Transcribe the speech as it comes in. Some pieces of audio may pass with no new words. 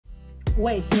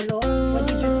Wait, hello? What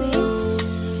did you say?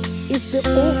 It's the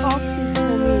all outfit for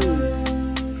me.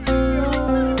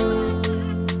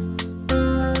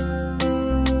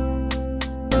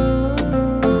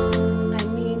 I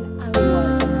mean, I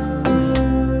was.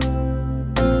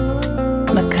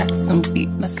 My cat some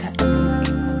beats.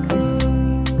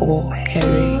 Boy,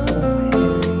 Harry.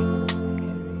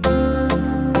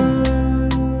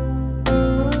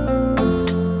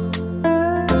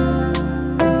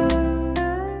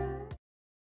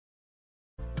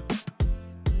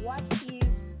 What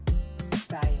is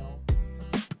style?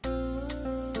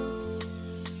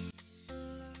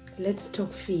 Let's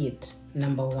talk fit.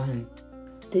 Number 1.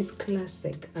 This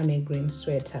classic army green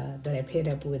sweater that I paired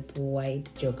up with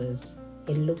white joggers.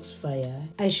 It looks fire.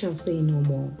 I shall say no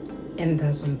more. And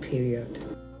that's on period.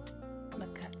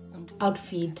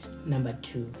 Outfit number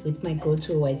 2. With my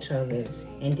go-to white trousers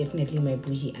and definitely my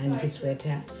bougie auntie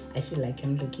sweater. I feel like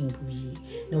I'm looking bougie.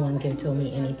 No one can tell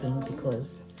me anything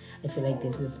because I feel like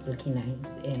this is looking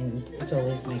nice and it's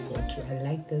always my go-to. I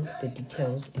like this, the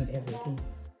details and everything.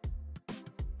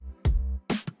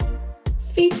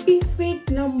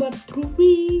 Fit number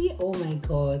 3. Oh my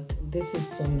god, this is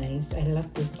so nice. I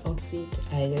love this outfit.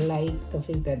 I like the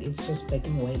fact that it's just black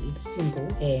and white. It's simple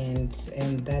and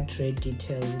that red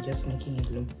detail just making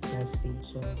it look classy.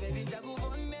 So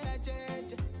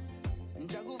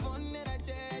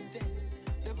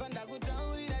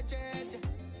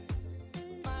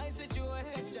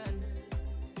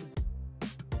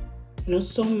not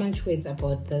so much words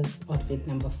about this outfit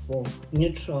number 4.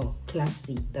 Neutral,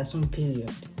 classy, that's on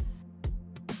period.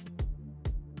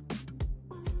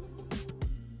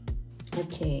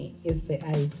 Okay, it's the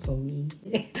eyes for me.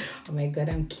 Oh my god,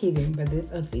 I'm kidding, but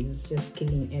this outfit is just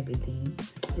killing everything.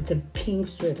 It's a pink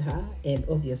sweater and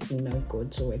obviously my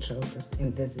go-to white trousers,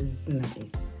 and this is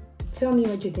nice. Tell me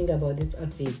what you think about this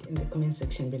outfit in the comment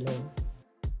section below.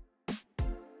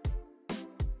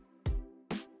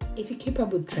 If you keep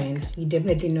up with trends, you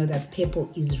definitely know that purple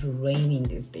is reigning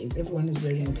these days. Everyone is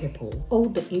wearing purple. All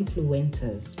the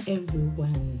influencers,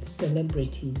 everyone,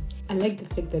 celebrities. I like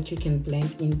the fact that you can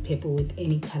blend in purple with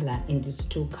any color and it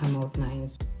still come out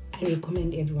nice. I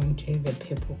recommend everyone to have a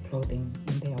purple clothing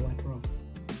in their wardrobe.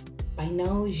 By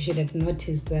now, you should have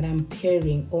noticed that I'm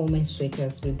pairing all my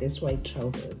sweaters with these white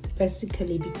trousers.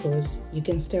 Basically because you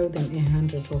can style them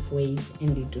 100 of ways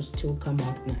and it will still come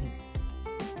out nice.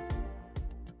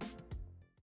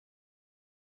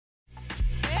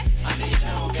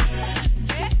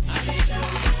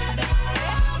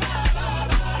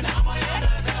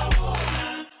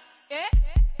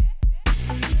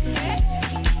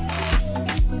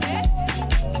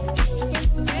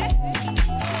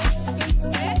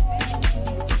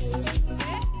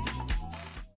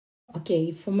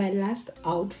 Okay, for my last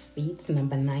outfits,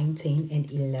 number 19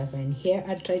 and 11, here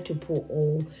I try to pull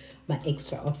all my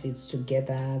extra outfits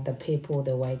together, the purple,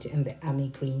 the white, and the army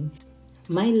green.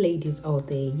 My ladies out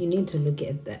there, you need to look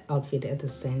at the outfit at the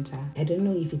center. I don't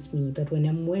know if it's me, but when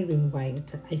I'm wearing white,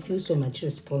 I feel so much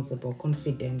responsible,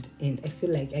 confident, and I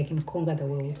feel like I can conquer the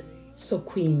world. So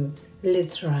queens,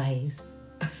 let's rise.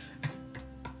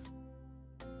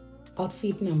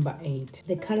 Outfit number 8.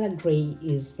 The color gray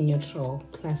is neutral,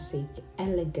 classic,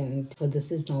 elegant for the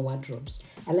seasonal wardrobes.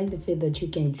 I like the fact that you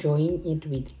can join it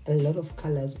with a lot of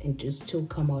colors and to still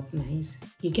come out nice.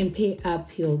 You can pair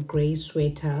up your gray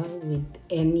sweater with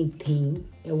anything,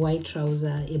 a white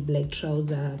trouser, a black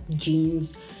trouser,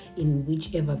 jeans in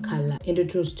whichever color, and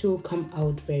it will still come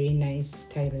out very nice,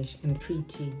 stylish and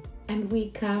pretty. And we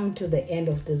come to the end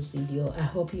of this video. I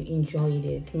hope you enjoyed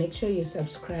it. Make sure you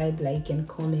subscribe, like and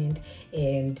comment,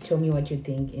 and tell me what you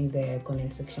think in the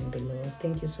comment section below.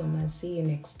 Thank you so much. See you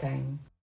next time.